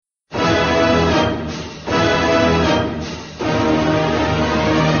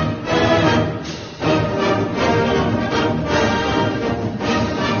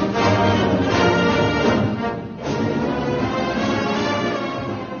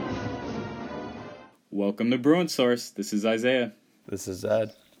Welcome to Bruin Source. This is Isaiah. This is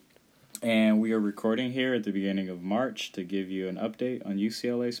Ed. And we are recording here at the beginning of March to give you an update on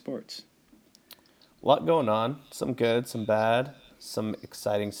UCLA sports. A lot going on. Some good, some bad, some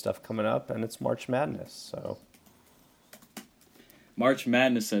exciting stuff coming up, and it's March Madness. So March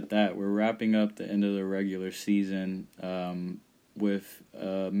Madness at that. We're wrapping up the end of the regular season with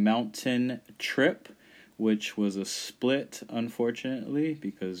a mountain trip, which was a split, unfortunately,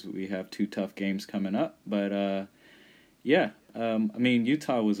 because we have two tough games coming up. But,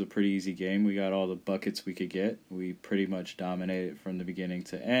 Utah was a pretty easy game. We got all the buckets we could get. We pretty much dominated from the beginning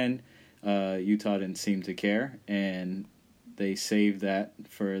to end. Utah didn't seem to care, and they saved that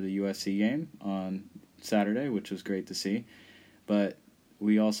for the USC game on Saturday, which was great to see. But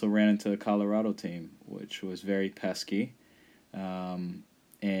we also ran into a Colorado team, which was very pesky, and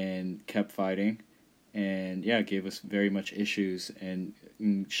kept fighting. And, gave us very much issues and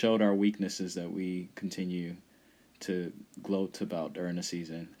showed our weaknesses that we continue to gloat about during the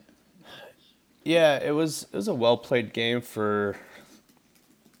season. Yeah, it was a well-played game for,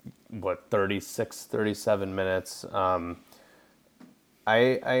 36, 37 minutes.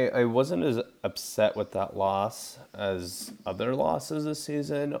 I wasn't as upset with that loss as other losses this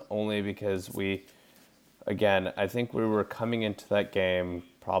season, only because I think we were coming into that game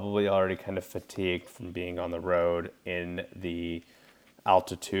probably already kind of fatigued from being on the road in the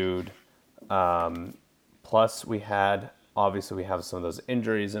altitude. Plus we have some of those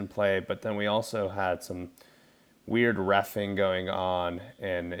injuries in play, but then we also had some weird reffing going on,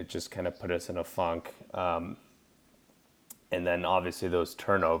 and it just kind of put us in a funk. And then obviously those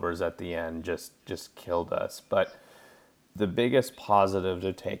turnovers at the end just killed us. But the biggest positive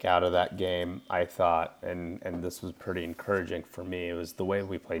to take out of that game, I thought, and this was pretty encouraging for me, was the way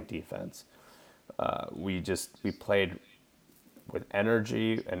we played defense. We played with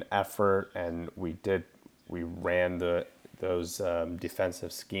energy and effort, and we ran those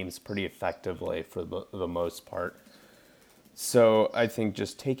defensive schemes pretty effectively for the most part. So I think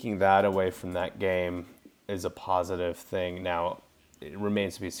just taking that away from that game is a positive thing. Now, it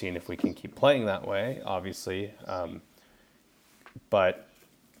remains to be seen if we can keep playing that way, obviously. But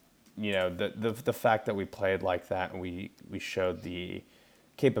the fact that we played like that and we showed the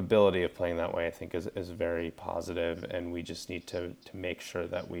capability of playing that way, I think is very positive, and we just need to make sure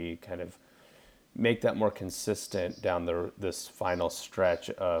that we kind of make that more consistent down this final stretch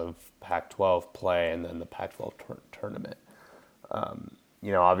of Pac-12 play and then the Pac-12 tournament.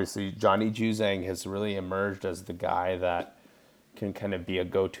 Obviously Johnny Juzang has really emerged as the guy that can kind of be a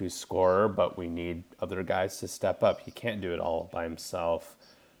go-to scorer, but we need other guys to step up. He can't do it all by himself.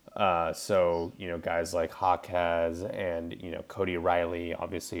 So guys like Hawkes and, Cody Riley,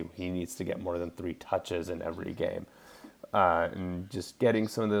 obviously he needs to get more than 3 touches in every game. And just getting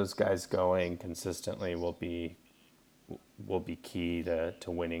some of those guys going consistently will be key to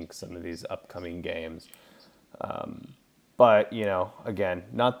winning some of these upcoming games. But again,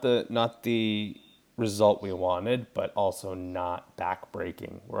 not the result we wanted, but also not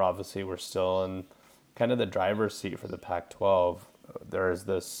backbreaking. We're still in kind of the driver's seat for the Pac-12. There is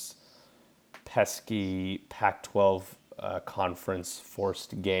this pesky Pac-12 conference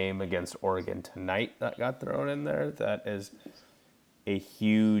forced game against Oregon tonight that got thrown in there. That is a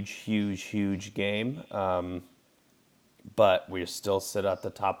huge game. But we still sit at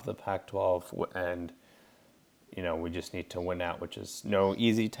the top of the Pac-12, and we just need to win out, which is no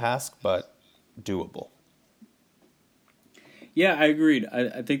easy task, but doable. Yeah, I agreed.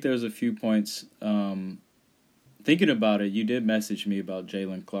 I think there was a few points. Thinking about it, you did message me about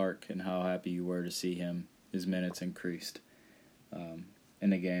Jalen Clark and how happy you were to see his minutes increased in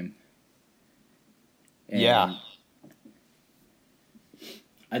the game. And yeah.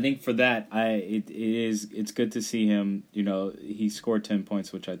 I think for that, it's good to see him. He scored 10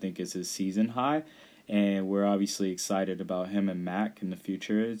 points, which I think is his season high, and we're obviously excited about him and Mac in the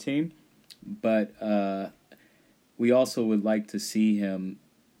future of the team. But we also would like to see him.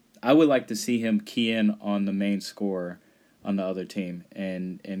 I would like to see him key in on the main scorer on the other team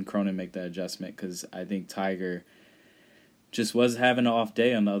and Cronin make that adjustment, because I think Tiger just was having an off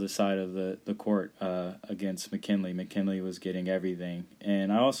day on the other side of the court against McKinley. McKinley was getting everything,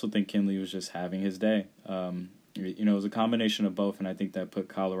 and I also think Kinley was just having his day. It was a combination of both, and I think that put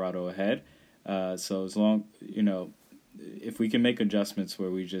Colorado ahead. So as long, if we can make adjustments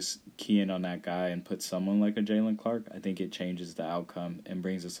where we just key in on that guy and put someone like a Jalen Clark, I think it changes the outcome and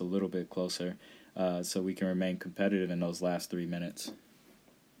brings us a little bit closer so we can remain competitive in those last 3 minutes.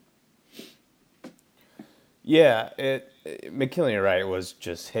 Yeah, McKinley, right, was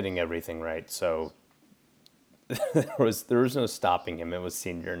just hitting everything right. So there was no stopping him. It was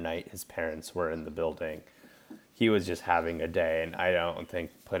senior night. His parents were in the building. He was just having a day, and I don't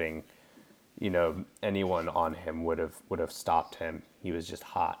think putting anyone on him would have stopped him. He was just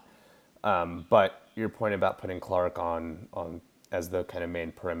hot. But your point about putting Clark on as the kind of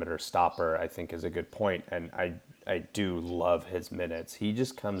main perimeter stopper, I think, is a good point, and I do love his minutes. He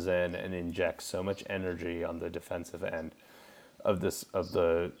just comes in and injects so much energy on the defensive end of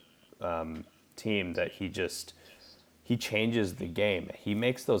the team that he changes the game. He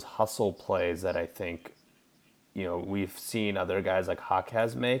makes those hustle plays that I think we've seen other guys like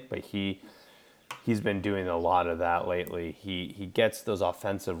Hawkes make, but he's been doing a lot of that lately. He gets those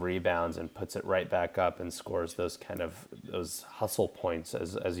offensive rebounds and puts it right back up and scores those hustle points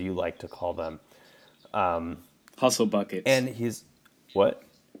as you like to call them. Hustle buckets. And he's what?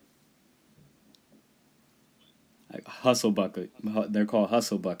 Hustle bucket. They're called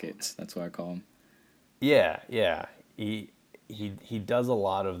hustle buckets. That's what I call them. Yeah, yeah. He does a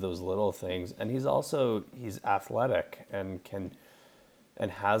lot of those little things, and he's athletic and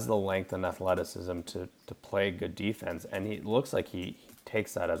has the length and athleticism to play good defense. And he looks like he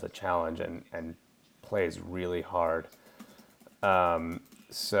takes that as a challenge and plays really hard.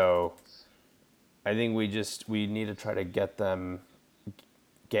 So I think we need to try to get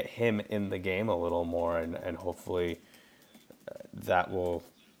him in the game a little more, and hopefully that will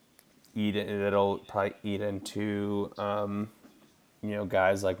it'll probably eat into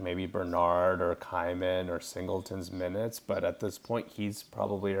guys like maybe Bernard or Kyman or Singleton's minutes, but at this point he's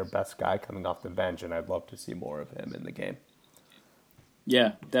probably our best guy coming off the bench, and I'd love to see more of him in the game.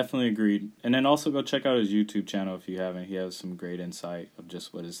 Yeah, definitely agreed. And then also go check out his YouTube channel if you haven't. He has some great insight of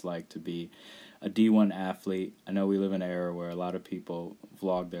just what it's like to be a D1 athlete. I know we live in an era where a lot of people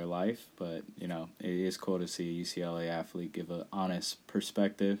vlog their life, but it is cool to see a UCLA athlete give an honest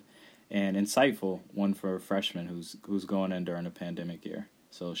perspective and insightful one for a freshman who's going in during a pandemic year.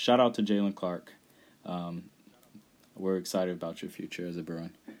 So shout out to Jalen Clark. We're excited about your future as a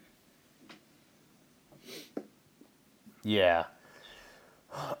Bruin. Yeah.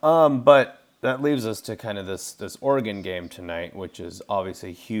 But that leaves us to kind of this Oregon game tonight, which is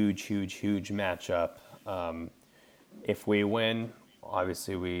obviously huge matchup. If we win,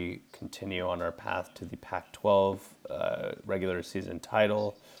 obviously we continue on our path to the Pac-12 regular season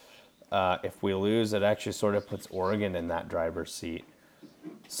title. If we lose, it actually sort of puts Oregon in that driver's seat.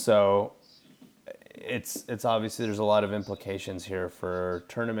 So it's obviously there's a lot of implications here for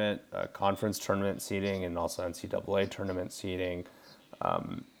conference tournament seeding, and also NCAA tournament seeding.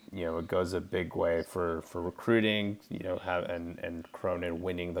 It goes a big way for recruiting. And Cronin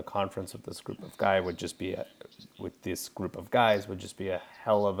winning the conference with this group of guys would just be a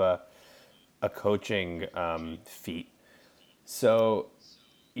hell of a coaching feat. So,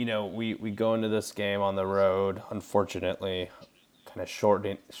 we go into this game on the road, unfortunately, kind of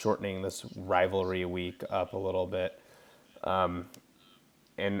shortening this rivalry week up a little bit.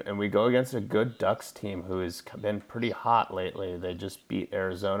 And we go against a good Ducks team who has been pretty hot lately. They just beat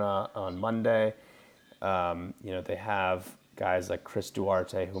Arizona on Monday. They have guys like Chris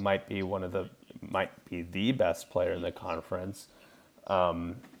Duarte, who might be the best player in the conference.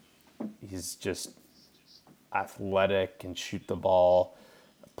 He's just athletic, can shoot the ball,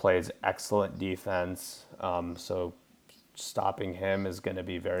 plays excellent defense. So stopping him is going to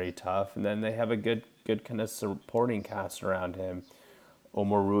be very tough. And then they have a good kind of supporting cast around him.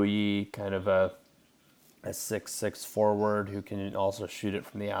 Omoruyi, kind of a 6'6" forward who can also shoot it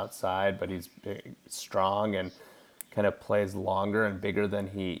from the outside, but he's big, strong, and kind of plays longer and bigger than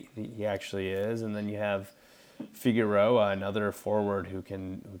he actually is. And then you have Figueroa, another forward who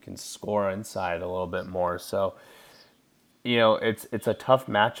can score inside a little bit more. So it's a tough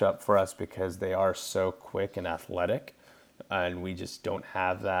matchup for us because they are so quick and athletic, and we just don't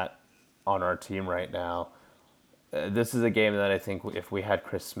have that on our team right now. This is a game that I think if we had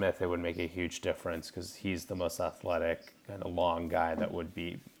Chris Smith, it would make a huge difference because he's the most athletic, kind of long guy that would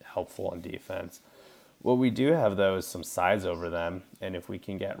be helpful on defense. What we do have, though, is some size over them, and if we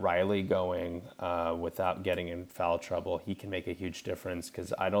can get Riley going without getting in foul trouble, he can make a huge difference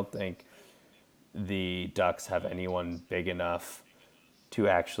because I don't think the Ducks have anyone big enough to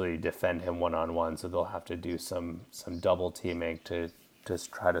actually defend him one-on-one, so they'll have to do some double teaming to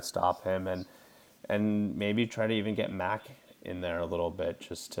try to stop him, and maybe try to even get Mac in there a little bit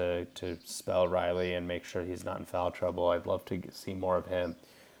just to spell Riley and make sure he's not in foul trouble. I'd love to see more of him.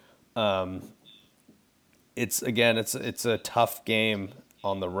 It's a tough game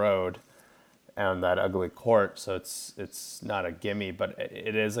on the road and that ugly court, so it's not a gimme, but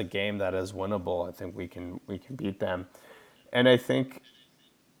it is a game that is winnable. I think we can beat them, and I think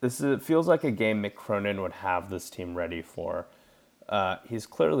it feels like a game Mick Cronin would have this team ready for. He's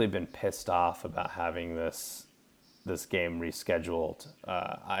clearly been pissed off about having this game rescheduled.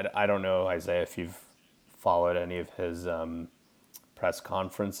 I don't know, Isaiah, if you've followed any of his press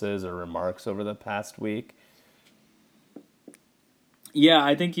conferences or remarks over the past week. Yeah,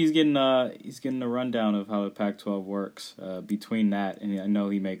 I think he's getting a rundown of how the Pac-12 works. Between that, and I know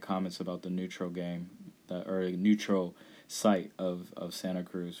he made comments about the neutral game, or neutral site of Santa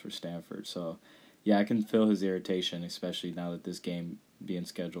Cruz for Stanford. So, yeah, I can feel his irritation, especially now that this game being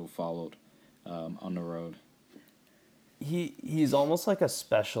scheduled followed on the road. He's almost like a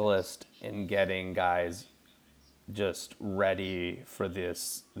specialist in getting guys just ready for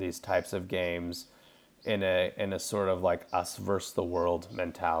these types of games in a sort of like us versus the world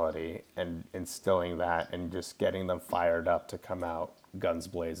mentality, and instilling that and just getting them fired up to come out guns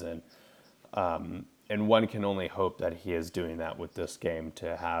blazing. And one can only hope that he is doing that with this game,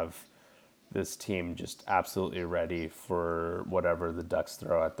 to have this team just absolutely ready for whatever the Ducks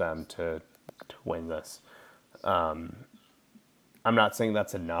throw at them to win this. I'm not saying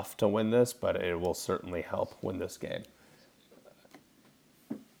that's enough to win this, but it will certainly help win this game.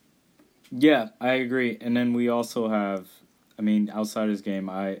 Yeah, I agree. And then we also have, I mean, outside his game,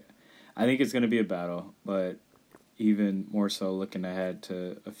 I think it's going to be a battle, but even more so looking ahead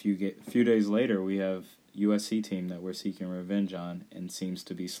to a few days later, we have USC team that we're seeking revenge on and seems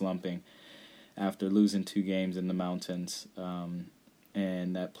to be slumping after losing 2 games in the mountains.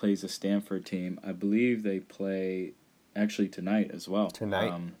 And that plays a Stanford team. I believe they play actually tonight as well.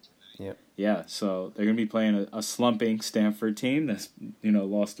 Tonight. Yep. Yeah, so they're going to be playing a slumping Stanford team that's,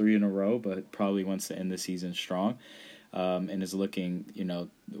 lost 3 in a row, but probably wants to end the season strong, and is looking,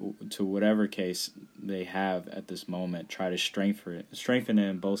 to whatever case they have at this moment, try to strengthen it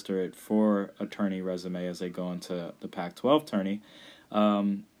and bolster it for a tourney resume as they go into the Pac-12 tourney.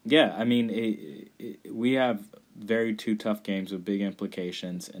 Yeah, I mean, we have very 2 tough games with big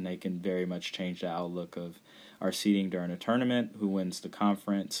implications, and they can very much change the outlook of our seeding during a tournament, who wins the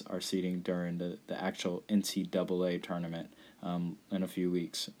conference, our seeding during the actual NCAA tournament in a few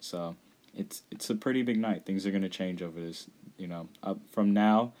weeks. So it's a pretty big night. Things are going to change over this, up from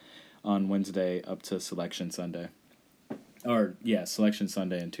now on Wednesday up to Selection Sunday. Selection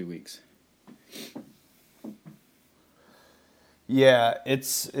Sunday in 2 weeks. Yeah,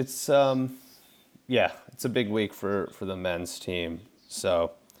 it's a big week for the men's team.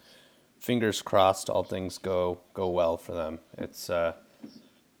 So fingers crossed, all things go well for them. It's going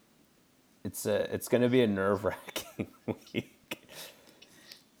to be a nerve-wracking week.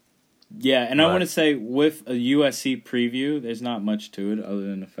 Yeah, and I want to say with a USC preview, there's not much to it other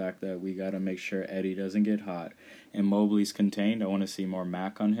than the fact that we got to make sure Eddie doesn't get hot and Mobley's contained. I want to see more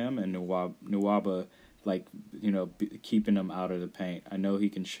Mac on him and Nwaba, keeping him out of the paint. I know he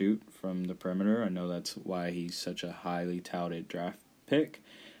can shoot from the perimeter. I know that's why he's such a highly touted draft pick.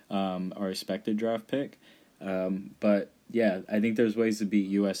 Or expected draft pick. But yeah, I think there's ways to beat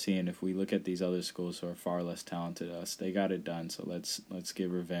USC, and if we look at these other schools who are far less talented than us, they got it done. So let's get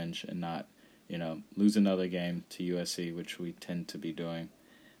revenge and not, lose another game to USC, which we tend to be doing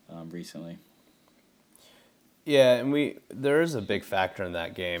recently. Yeah, and there is a big factor in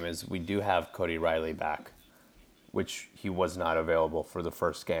that game is we do have Cody Riley back, which he was not available for the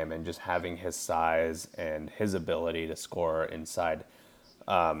first game, and just having his size and his ability to score inside.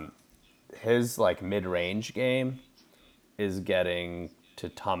 His mid-range game is getting to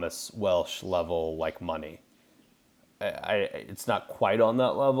Thomas Welsh level money. It's not quite on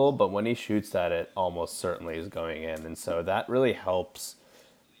that level, but when he shoots that, it almost certainly is going in, and so that really helps,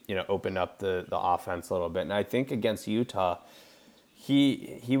 open up the offense a little bit. And I think against Utah,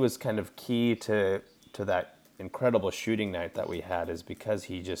 he was kind of key to that incredible shooting night that we had, is because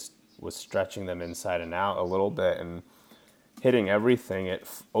he just was stretching them inside and out a little bit and hitting everything. It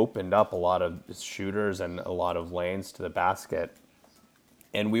opened up a lot of shooters and a lot of lanes to the basket.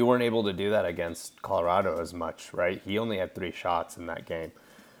 And we weren't able to do that against Colorado as much, right? He only had 3 shots in that game.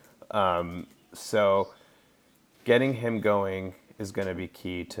 So getting him going is going to be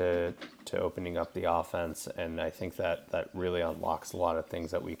key to opening up the offense. And I think that really unlocks a lot of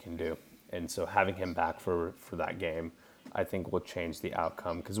things that we can do. And so having him back for that game, I think will change the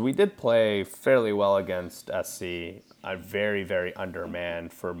outcome, because we did play fairly well against SC. Very, very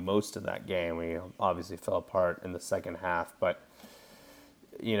undermanned for most of that game. We obviously fell apart in the second half, but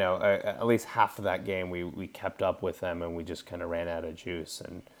at least half of that game we kept up with them, and we just kind of ran out of juice.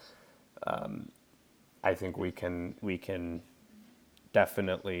 And I think we can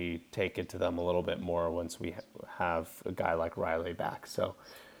definitely take it to them a little bit more once we have a guy like Riley back. So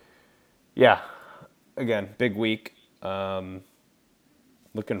yeah, again, big week.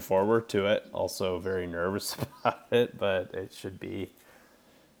 looking forward to it. Also very nervous about it, but it should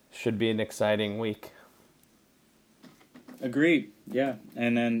be an exciting week. Agreed. Yeah,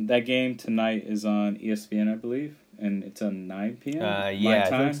 and then that game tonight is on ESPN, I believe, and it's on 9 p.m. My Yeah,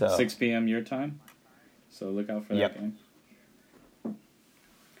 time, I think so. 6 p.m. your time. So look out for that game.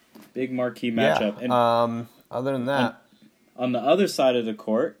 Big marquee matchup. Yeah. And other than that, on the other side of the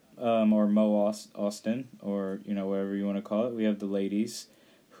court, or Mo Austin, or whatever you want to call it, we have the ladies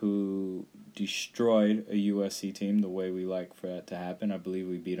who destroyed a USC team the way we like for that to happen. I believe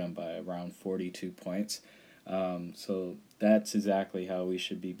we beat them by around 42 points. So that's exactly how we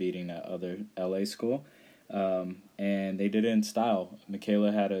should be beating that other LA school. And they did it in style.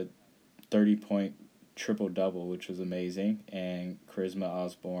 Michaela had a 30-point triple-double, which was amazing. And Charisma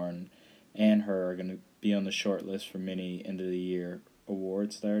Osborne and her are going to be on the short list for many end-of-the-year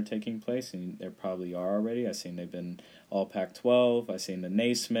awards that are taking place, and there probably are already. I've seen they've been all Pac-12. I've seen the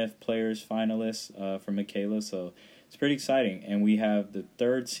Naismith Players finalists for Michaela, so it's pretty exciting. And we have the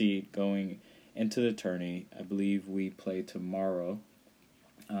third seed going into the tourney. I believe we play tomorrow.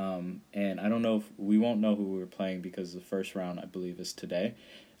 And I don't know if we won't know who we're playing because the first round, I believe, is today.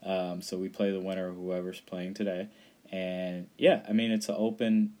 So we play the winner of whoever's playing today. And yeah, I mean, it's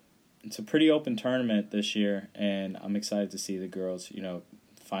a pretty open tournament this year, and I'm excited to see the girls,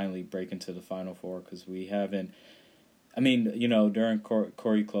 finally break into the Final Four, because we haven't. I mean, during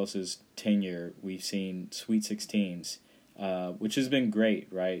Corey Close's tenure, we've seen Sweet 16s, which has been great,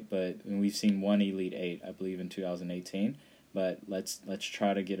 right? But we've seen one Elite Eight, I believe, in 2018. But let's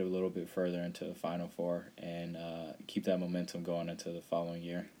try to get a little bit further into the Final Four and keep that momentum going into the following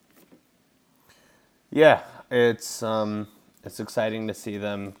year. Yeah, it's exciting to see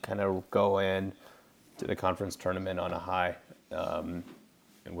them kind of go in to the conference tournament on a high, and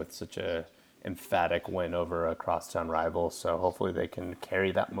with such a emphatic win over a crosstown rival. So hopefully they can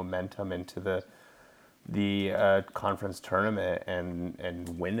carry that momentum into the conference tournament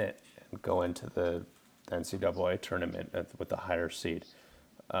and win it and go into the NCAA tournament with the higher seed.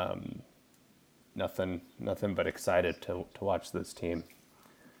 Nothing but excited to watch this team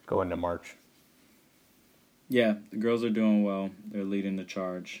go into March. Yeah, the girls are doing well. They're leading the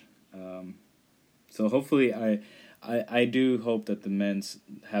charge. So hopefully, I do hope that the men's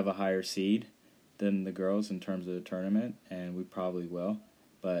have a higher seed than the girls in terms of the tournament, and we probably will.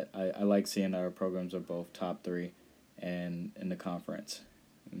 But I like seeing our programs are both top three and in the conference,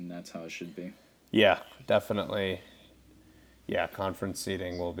 and that's how it should be. Yeah, definitely. Yeah, conference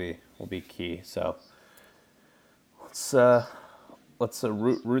seeding will be key. So let's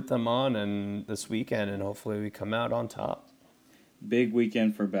root them on and this weekend, and hopefully we come out on top. Big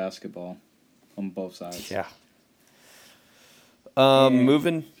weekend for basketball on both sides. Yeah.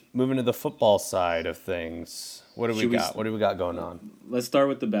 Moving to the football side of things. What do we got? What do we got going on? Let's start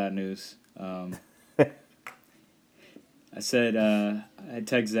with the bad news. I said, I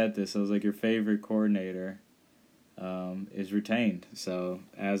texted Zed this. I was like, your favorite coordinator is retained. So,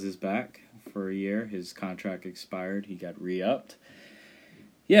 Az is back for a year. His contract expired. He got re-upped.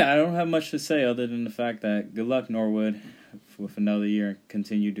 Yeah, I don't have much to say other than the fact that good luck, Norwood, with another year.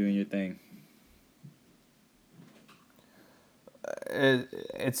 Continue doing your thing.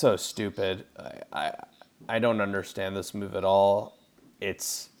 It's so stupid. I don't understand this move at all.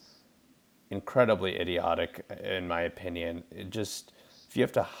 It's incredibly idiotic, in my opinion. If you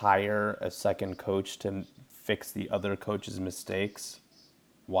have to hire a second coach to fix the other coach's mistakes,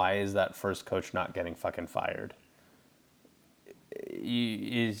 why is that first coach not getting fucking fired?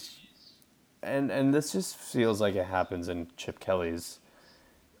 And this just feels like it happens in Chip Kelly's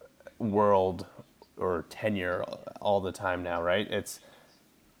world or tenure all the time now, right?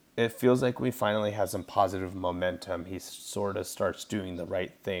 It feels like we finally have some positive momentum. He sort of starts doing the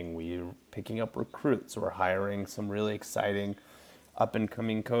right thing. We're picking up recruits. We're hiring some really exciting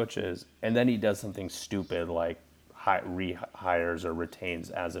up-and-coming coaches. And then he does something stupid like rehires or retains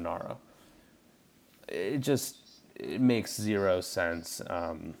Azanaro. It makes zero sense.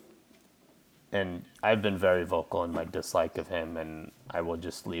 And I've been very vocal in my dislike of him, and I will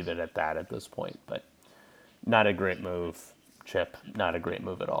just leave it at that at this point. But not a great move, Chip. Not a great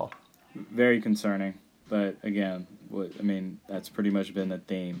move at all. Very concerning. But again, that's pretty much been the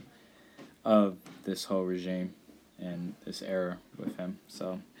theme of this whole regime and this era with him.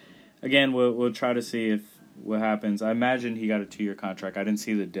 So again, we'll try to see what happens. I imagine he got a 2-year contract. I didn't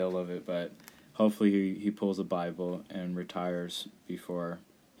see the deal of it, but hopefully he pulls a Bible and retires before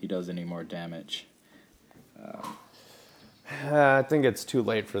he does any more damage. I think it's too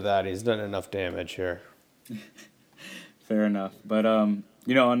late for that. He's done enough damage here. Fair enough. But, on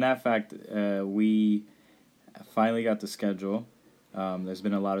that fact, we finally got the schedule. There's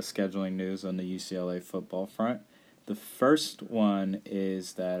been a lot of scheduling news on the UCLA football front. The first one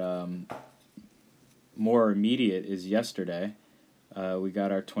is that more immediate is yesterday. We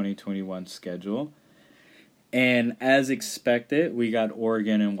got our 2021 schedule. And as expected, we got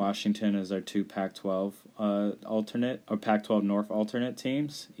Oregon and Washington as our two Pac-12 alternate or Pac-12 North alternate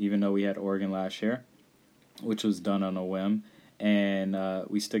teams, even though we had Oregon last year, which was done on a whim. And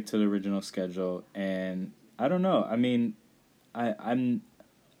we stick to the original schedule. And I don't know. I mean, I'm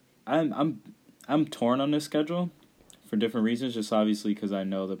torn on this schedule for different reasons. Just obviously because I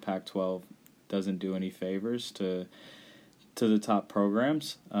know the Pac-12 doesn't do any favors to the top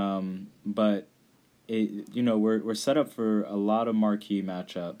programs. But we're set up for a lot of marquee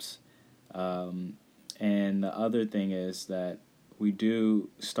matchups, and the other thing is that we do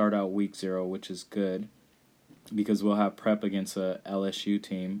start out week 0, which is good because we'll have prep against a LSU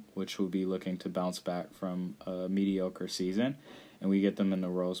team, which will be looking to bounce back from a mediocre season, and we get them in the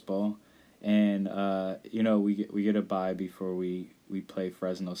Rose Bowl, and we get a bye before we play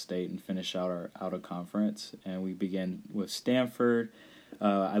Fresno State and finish out our out of conference, and we begin with Stanford.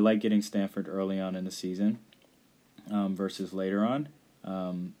 I like getting Stanford early on in the season versus later on.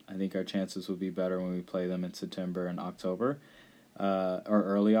 I think our chances will be better when we play them in September and October or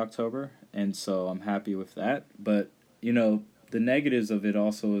early October, and so I'm happy with that. But, the negatives of it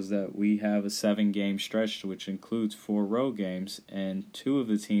also is that we have a 7-game stretch, which includes 4 road games, and 2 of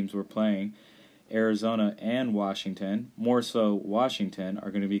the teams we're playing, Arizona and Washington, more so Washington,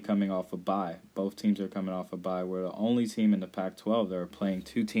 are going to be coming off a bye. Both teams are coming off a bye. We're the only team in the Pac-12 that are playing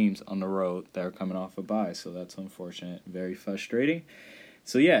 2 teams on the road that are coming off a bye, so that's unfortunate, very frustrating.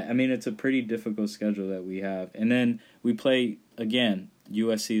 So, yeah, I mean, it's a pretty difficult schedule that we have. And then we play, again,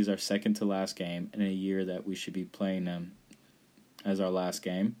 USC is our second to last game in a year that we should be playing them as our last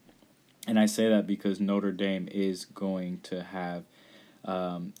game. And I say that because Notre Dame is going to have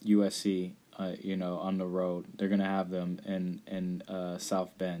USC on the road. They're going to have them in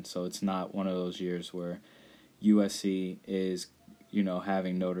South Bend. So it's not one of those years where USC is,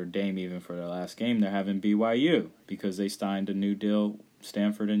 having Notre Dame even for their last game. They're having BYU because they signed a new deal.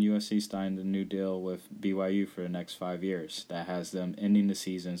 Stanford and USC signed a new deal with BYU for the next 5 years. That has them ending the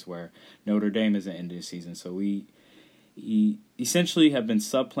seasons where Notre Dame isn't ending the season. So we essentially have been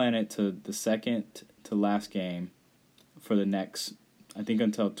supplanted to the second to last game for the next, I think,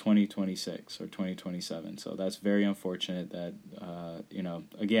 until 2026 or 2027. So that's very unfortunate that,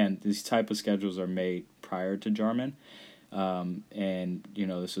 again, these type of schedules are made prior to Jarman. And,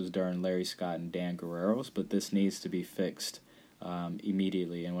 this was during Larry Scott and Dan Guerrero's, but this needs to be fixed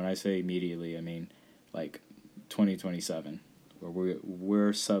immediately. And when I say immediately, I mean like 2027, where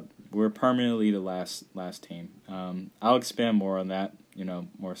we're permanently the last team. I'll expand more on that,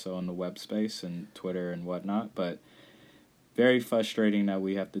 more so on the web space and Twitter and whatnot, but very frustrating that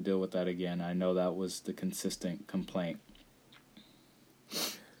we have to deal with that again. I know that was the consistent complaint.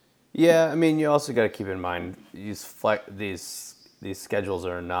 Yeah, I mean, you also got to keep in mind these schedules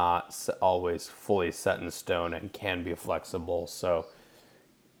are not always fully set in stone and can be flexible. So,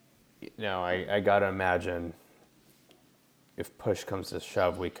 I got to imagine if push comes to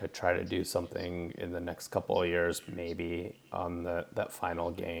shove, we could try to do something in the next couple of years, maybe on that final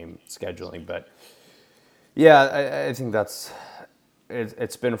game scheduling. But yeah, I think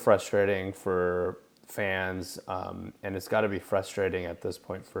it's been frustrating for fans, and it's got to be frustrating at this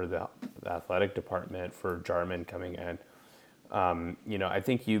point for the athletic department, for Jarman coming in. I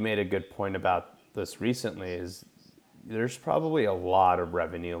think you made a good point about this recently, is there's probably a lot of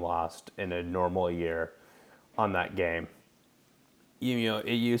revenue lost in a normal year on that game. It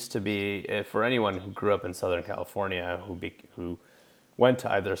used to be, for anyone who grew up in Southern California, who went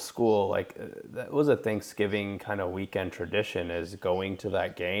to either school, like that was a Thanksgiving kind of weekend tradition, is going to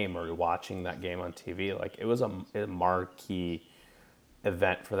that game or watching that game on TV. Like it was a marquee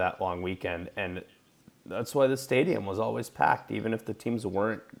event for that long weekend, and that's why the stadium was always packed, even if the teams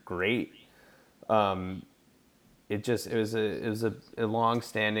weren't great. It was a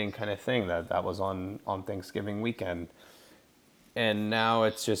long-standing kind of thing that was on Thanksgiving weekend, and now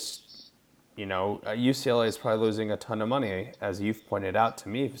it's just, UCLA is probably losing a ton of money, as you've pointed out to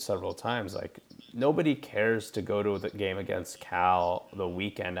me several times. Like nobody cares to go to the game against Cal the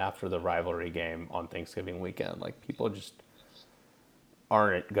weekend after the rivalry game on Thanksgiving weekend. Like people just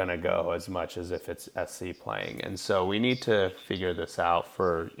aren't going to go as much as if it's SC playing. And so we need to figure this out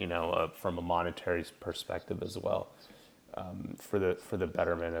for, from a monetary perspective as well, for the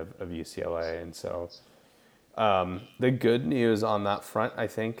betterment of UCLA. And so the good news on that front, I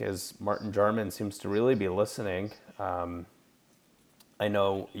think, is Martin Jarman seems to really be listening. I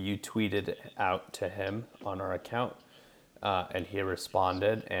know you tweeted out to him on our account and he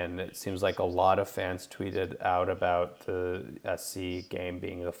responded. And it seems like a lot of fans tweeted out about the SC game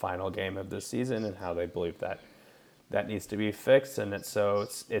being the final game of the season and how they believe that needs to be fixed. And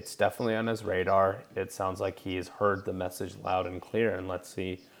it's definitely on his radar. It sounds like he's heard the message loud and clear, and let's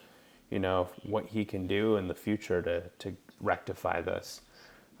see, what he can do in the future to rectify this.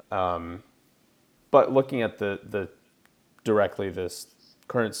 But looking at the directly this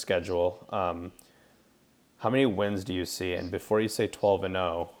current schedule, how many wins do you see? And before you say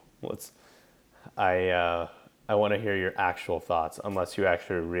 12-0, I want to hear your actual thoughts, unless you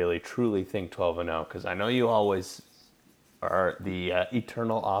actually really truly think 12-0, because I know you always are the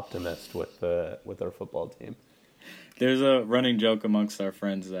eternal optimist with our football team. There's a running joke amongst our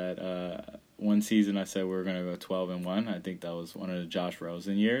friends that one season I said we were going to go 12-1. I think that was one of the Josh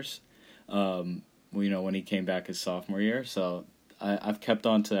Rosen years. When he came back his sophomore year. So I've kept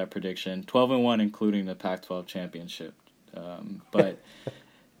on to that prediction, 12-1, including the Pac-12 championship. But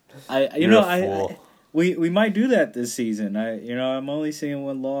we might do that this season. I'm only seeing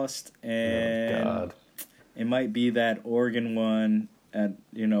one lost, and it might be that Oregon one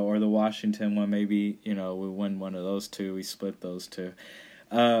or the Washington one. Maybe we win one of those two. We split those two.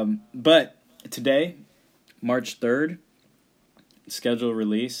 But today, March 3rd, schedule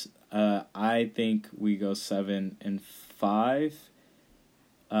release. I think we go 7-5,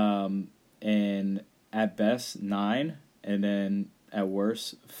 and at best 9, and then at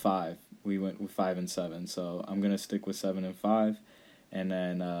worst 5. We went with 5-7, so I'm gonna stick with 7-5, and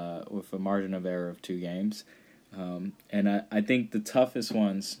then with a margin of error of 2 games. And I think the toughest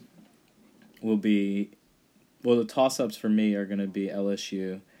ones will be, the toss-ups for me are gonna be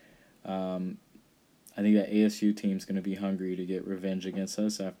LSU. I think that ASU team's going to be hungry to get revenge against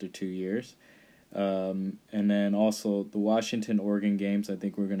us after 2 years. And then also the Washington-Oregon games, I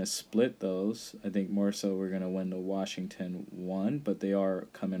think we're going to split those. I think more so we're going to win the Washington one, but they are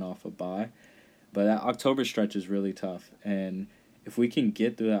coming off a bye. But that October stretch is really tough. And if we can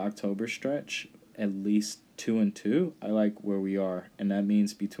get through that October stretch, at least 2-2, I like where we are. And that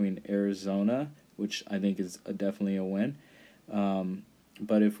means between Arizona, which I think is definitely a win,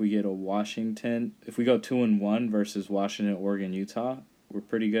 but if we get if we go 2-1 versus Washington, Oregon, Utah, we're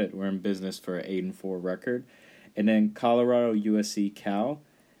pretty good. We're in business for an 8-4 record. And then Colorado, USC, Cal.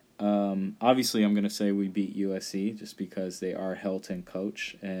 Obviously, I'm going to say we beat USC just because they are Helton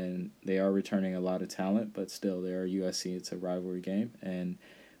coach and they are returning a lot of talent, but still, they are USC. It's a rivalry game. And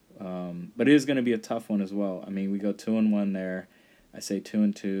but it is going to be a tough one as well. I mean, we go 2-1 there. I say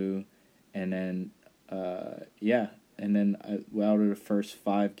 2-2, and then And then out of the first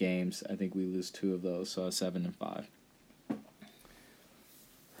 5 games, I think we lose 2 of those, so 7-5.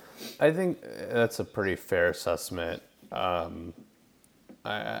 I think that's a pretty fair assessment. I'm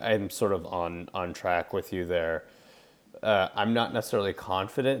sort of on track with you there. I'm not necessarily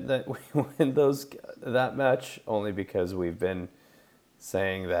confident that we win that match, only because we've been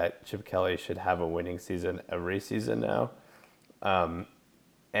saying that Chip Kelly should have a winning season every season now.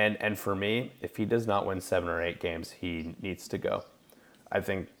 And for me, if he does not win 7 or 8 games, he needs to go. I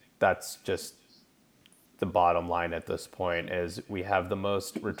think that's just the bottom line at this point. Is we have the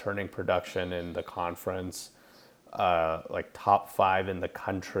most returning production in the conference, like top 5 in the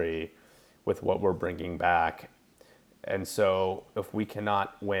country with what we're bringing back. And so if we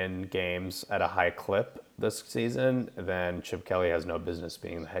cannot win games at a high clip this season, then Chip Kelly has no business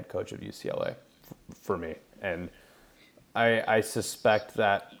being the head coach of UCLA for me. And I suspect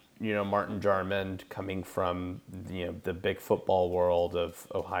that, Martin Jarmond, coming from, the big football world of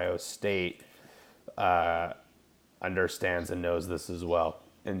Ohio State, understands and knows this as well.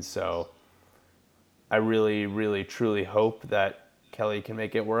 And so I really, really, truly hope that Kelly can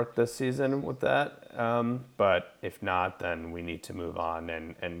make it work this season with that. But if not, then we need to move on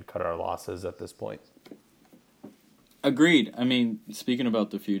and cut our losses at this point. Agreed. I mean, speaking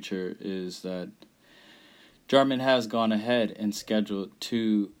about the future, is that Jarman has gone ahead and scheduled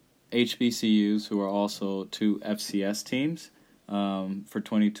 2 HBCUs who are also 2 FCS teams for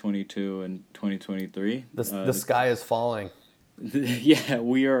 2022 and 2023. The sky is falling. Yeah,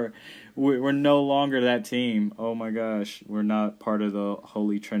 we're no longer that team. Oh my gosh, we're not part of the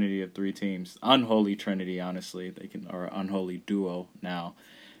holy trinity of 3 teams. Unholy trinity, honestly. Or unholy duo now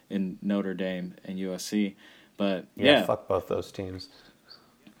in Notre Dame and USC. But yeah, fuck both those teams.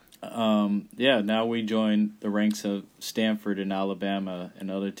 Now we join the ranks of Stanford and Alabama and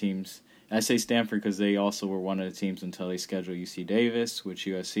other teams. I say Stanford because they also were one of the teams until they scheduled UC Davis, which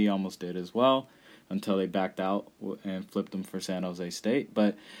USC almost did as well, until they backed out and flipped them for San Jose State.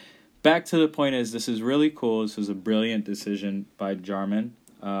 But back to the point is, this is really cool. This was a brilliant decision by Jarman.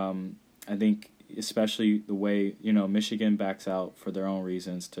 I think especially the way, Michigan backs out for their own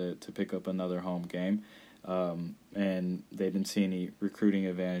reasons to pick up another home game. And they didn't see any recruiting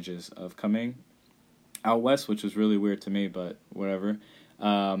advantages of coming out west, which was really weird to me, but whatever.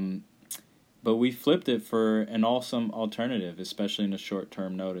 But we flipped it for an awesome alternative, especially in a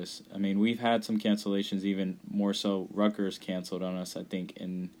short-term notice. I mean, we've had some cancellations, even more so. Rutgers canceled on us, I think,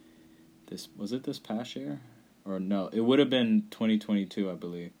 was it this past year? Or no, it would have been 2022, I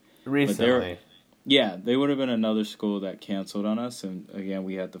believe. Recently. They would have been another school that canceled on us, and again,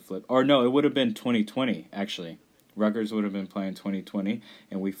 we had to flip. Or no, it would have been 2020, actually. Rutgers would have been playing 2020,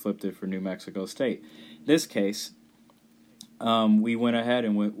 and we flipped it for New Mexico State. This case, we went ahead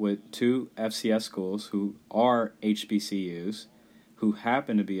and went with 2 FCS schools who are HBCUs, who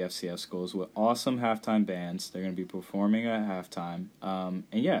happen to be FCS schools with awesome halftime bands. They're going to be performing at halftime. And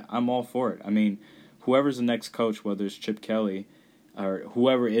yeah, I'm all for it. I mean, whoever's the next coach, whether it's Chip Kelly or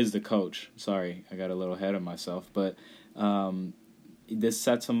whoever is the coach, sorry, I got a little ahead of myself, but this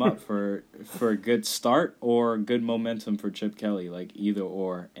sets him up for a good start or good momentum for Chip Kelly, like either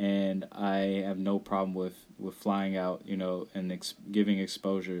or. And I have no problem with flying out, and giving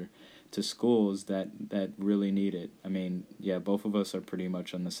exposure to schools that really need it. I mean, yeah, both of us are pretty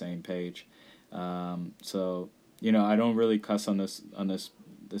much on the same page. So, I don't really cuss on this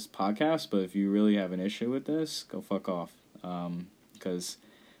podcast, but if you really have an issue with this, go fuck off. Because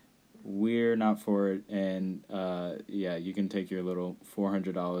we're not for it, and you can take your little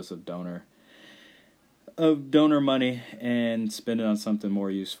 $400 of donor money and spend it on something more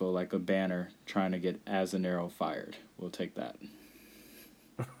useful, like a banner trying to get Azanero fired. We'll take that.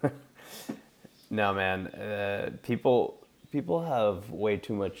 No, man. People have way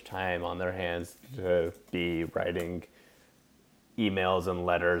too much time on their hands to be writing emails and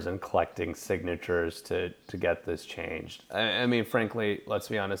letters and collecting signatures to get this changed. I mean, frankly, let's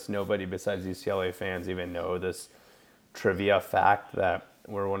be honest, nobody besides UCLA fans even know this trivia fact that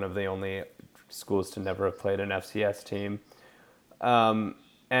we're one of the only schools to never have played an FCS team.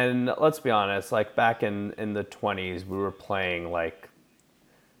 And let's be honest, like back in the 20s, we were playing like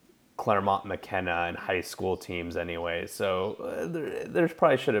Claremont McKenna and high school teams anyway. So there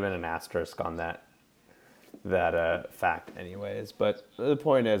probably should have been an asterisk on that fact anyways. But the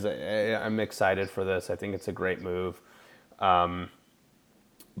point is, I'm excited for this. I think it's a great move,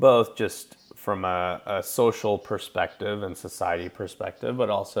 both just from a social perspective and society perspective, but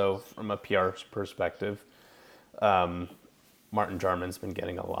also from a PR perspective. Martin Jarman's been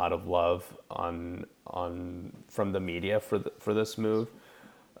getting a lot of love from the media for this move.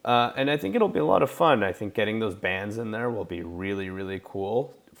 And I think it'll be a lot of fun. I think getting those bands in there will be really, really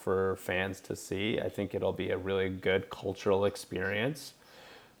cool for fans to see. I think it'll be a really good cultural experience.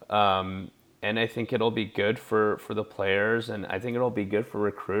 And I think it'll be good for the players, and I think it'll be good for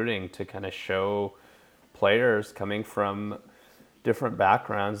recruiting to kind of show players coming from different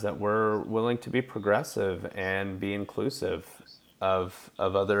backgrounds that we're willing to be progressive and be inclusive of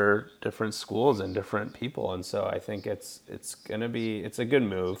other different schools and different people. And so I think it's a good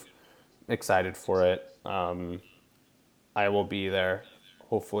move. Excited for it. I will be there.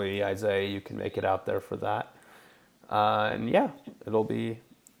 Hopefully, Isaiah, you can make it out there for that. And yeah, it'll be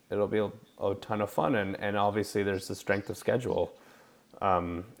a ton of fun. And obviously there's the strength of schedule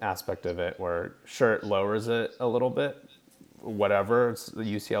aspect of it, where sure, it lowers it a little bit. Whatever, the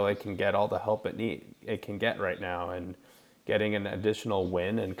UCLA can get all the help it can get right now, and getting an additional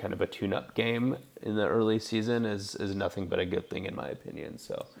win and kind of a tune-up game in the early season is nothing but a good thing in my opinion.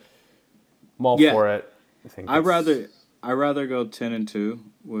 So I'm all for it. I think I'd rather go 10-2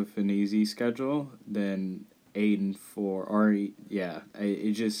 with an easy schedule than 8-4. Or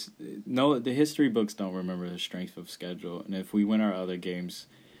it just the history books don't remember the strength of schedule, and if we win our other games,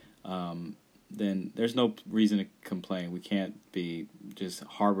 then there's no reason to complain. We can't be just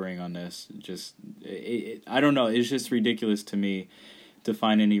harboring on this. I don't know. It's just ridiculous to me to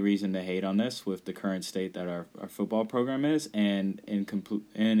find any reason to hate on this with the current state that our football program is, and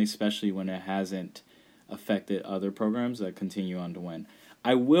especially when it hasn't affected other programs that continue on to win.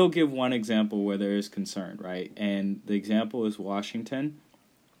 I will give one example where there is concern, right? And the example is Washington.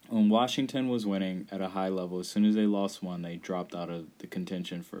 When Washington was winning at a high level, as soon as they lost one, they dropped out of the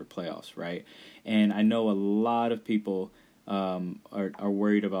contention for playoffs, right? And I know a lot of people are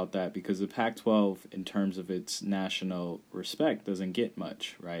worried about that because the Pac-12, in terms of its national respect, doesn't get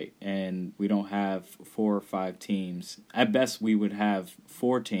much, right? And we don't have 4 or 5 teams. At best, we would have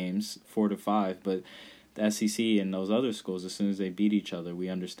 4 teams, 4 to 5, but the SEC and those other schools, as soon as they beat each other, we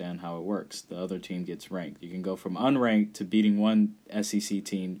understand how it works. The other team gets ranked. You can go from unranked to beating one SEC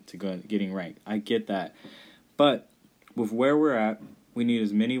team to getting ranked. I get that. But with where we're at, we need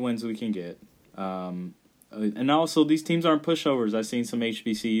as many wins as we can get. And also, these teams aren't pushovers. I've seen some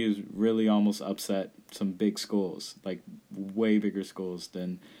HBCUs really almost upset some big schools, like way bigger schools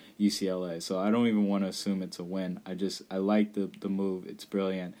than UCLA. So I don't even want to assume it's a win. I like the move. It's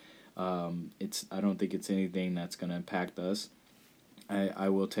brilliant. I don't think it's anything that's going to impact us. I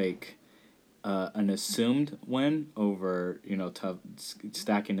will take an assumed win over tough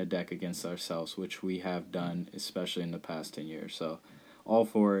stacking the deck against ourselves, which we have done, especially in the past 10 years. So all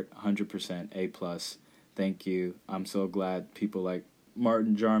for it, 100% A+. Thank you. I'm so glad people like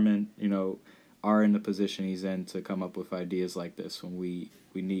Martin Jarman, are in the position he's in to come up with ideas like this when we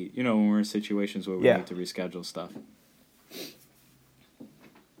need, when we're in situations where we need to reschedule stuff.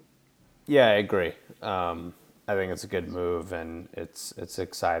 Yeah, I agree. I think it's a good move, and it's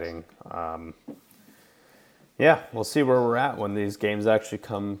exciting. Yeah, we'll see where we're at when these games actually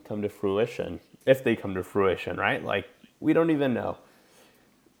come to fruition. If they come to fruition, right? Like, we don't even know.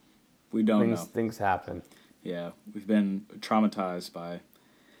 We don't know. Things happen. Yeah, we've been traumatized by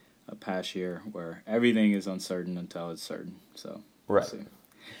a past year where everything is uncertain until it's certain. So we'll see.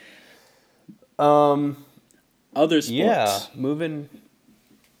 Other sports. Yeah, moving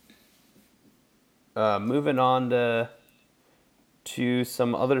on to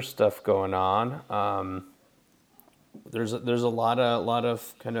some other stuff going on. There's a lot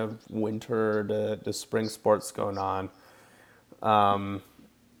of kind of winter to spring sports going on.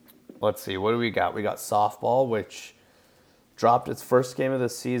 Let's see, what do we got? We got softball, which dropped its first game of the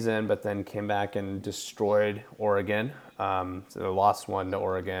season, but then came back and destroyed Oregon. So they lost one to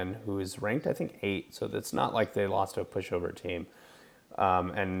Oregon, who is ranked, I think, 8. So it's not like they lost to a pushover team.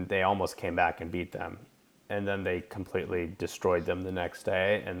 And they almost came back and beat them. And then they completely destroyed them the next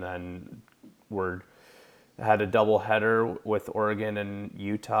day. And then had a doubleheader with Oregon and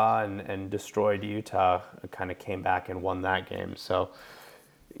Utah and destroyed Utah. Kind of came back and won that game. So,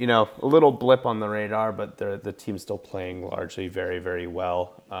 a little blip on the radar, but the team's still playing largely very, very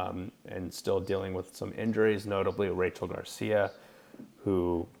well, and still dealing with some injuries, notably Rachel Garcia,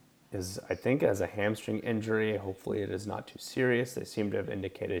 who I think, has a hamstring injury. Hopefully it is not too serious. They seem to have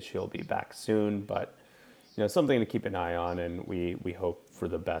indicated she'll be back soon, but something to keep an eye on, and we hope for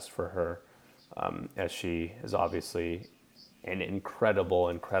the best for her, as she is obviously an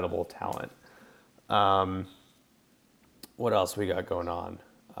incredible talent. What else we got going on?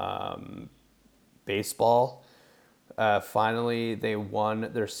 Baseball. Finally, they won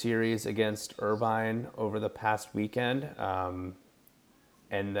their series against Irvine over the past weekend.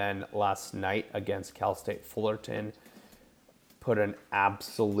 And then last night against Cal State Fullerton, put an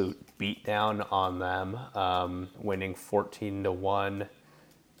absolute beatdown on them, winning 14-1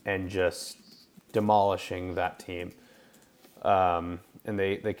 and just demolishing that team. And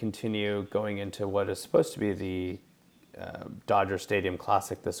they continue going into what is supposed to be the Dodger Stadium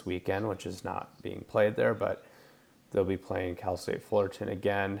Classic this weekend, which is not being played there, but they'll be playing Cal State Fullerton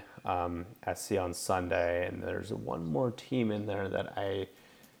again, SC on Sunday, and there's one more team in there that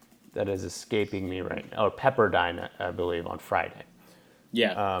is escaping me right now. Or Pepperdine, I believe, on Friday.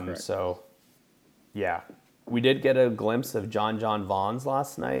 Yeah. So, yeah. We did get a glimpse of John Vaughns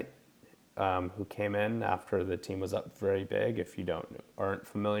last night, who came in after the team was up very big. If you aren't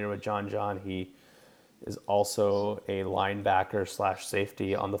familiar with John, he is also a linebacker /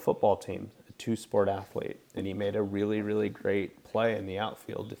 safety on the football team, a 2-sport athlete. And he made a really, really great play in the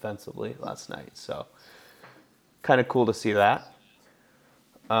outfield defensively last night. So, kind of cool to see that.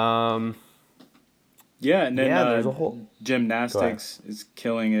 And then there's a whole gymnastics is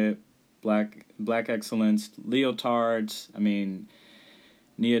killing it. Black excellence, leotards. I mean,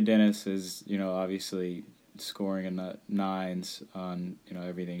 Nia Dennis is obviously scoring in the 9s on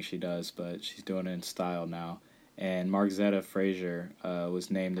everything she does, but she's doing it in style now. And Margzetta Frazier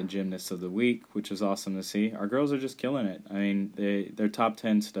was named the Gymnast of the Week, which is awesome to see. Our girls are just killing it. I mean, they're top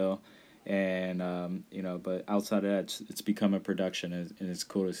 10 still. And, but outside of that, it's become a production, and it's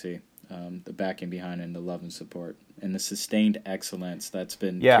cool to see the backing behind it and the love and support and the sustained excellence that's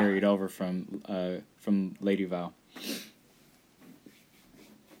been carried over from Lady Val.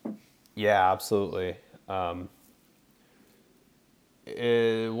 Yeah, absolutely. What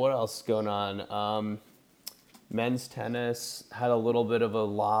else is going on? Men's tennis had a little bit of a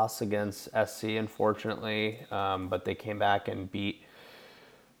loss against SC, unfortunately, but they came back and beat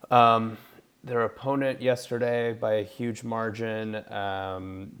their opponent yesterday by a huge margin.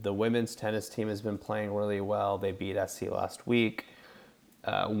 The women's tennis team has been playing really well. They beat SC last week.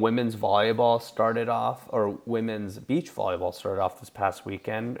 Women's beach volleyball started off this past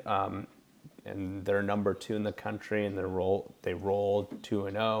weekend, and they're number 2 in the country, and they rolled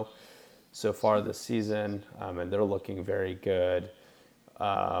 2-0 so far this season, and they're looking very good.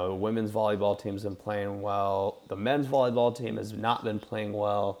 Women's volleyball team's been playing well. The men's volleyball team has not been playing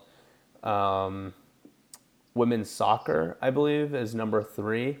well. Women's soccer, I believe, is number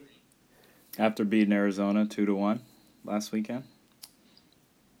 3. After beating Arizona 2-1 last weekend.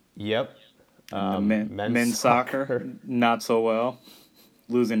 Yep. And the men's soccer, not so well,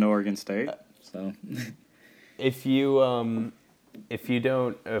 losing to Oregon State. So, if you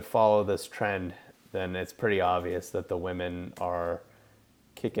don't follow this trend, then it's pretty obvious that the women are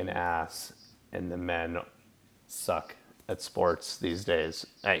kicking ass and the men suck at sports these days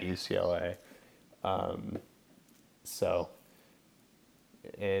at UCLA. So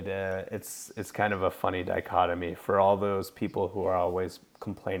it's kind of a funny dichotomy for all those people who are always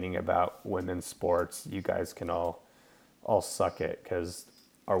complaining about women's sports. You guys can all suck it because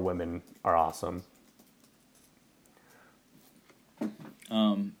our women are awesome.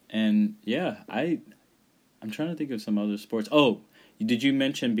 And yeah, I'm trying to think of some other sports. Oh, did you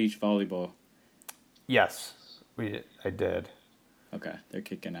mention beach volleyball? Yes, I did. Okay, they're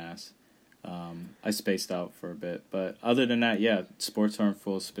kicking ass. I spaced out for a bit, but other than that, yeah, sports are in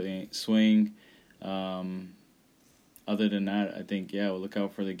full swing. Other than that, I think, yeah, we'll look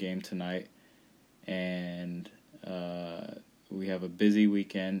out for the game tonight, and we have a busy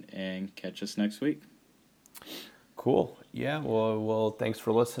weekend, and catch us next week. Cool. Yeah, well, thanks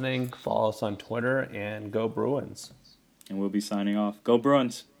for listening. Follow us on Twitter, and go Bruins. And we'll be signing off. Go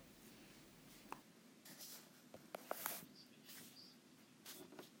Bruins!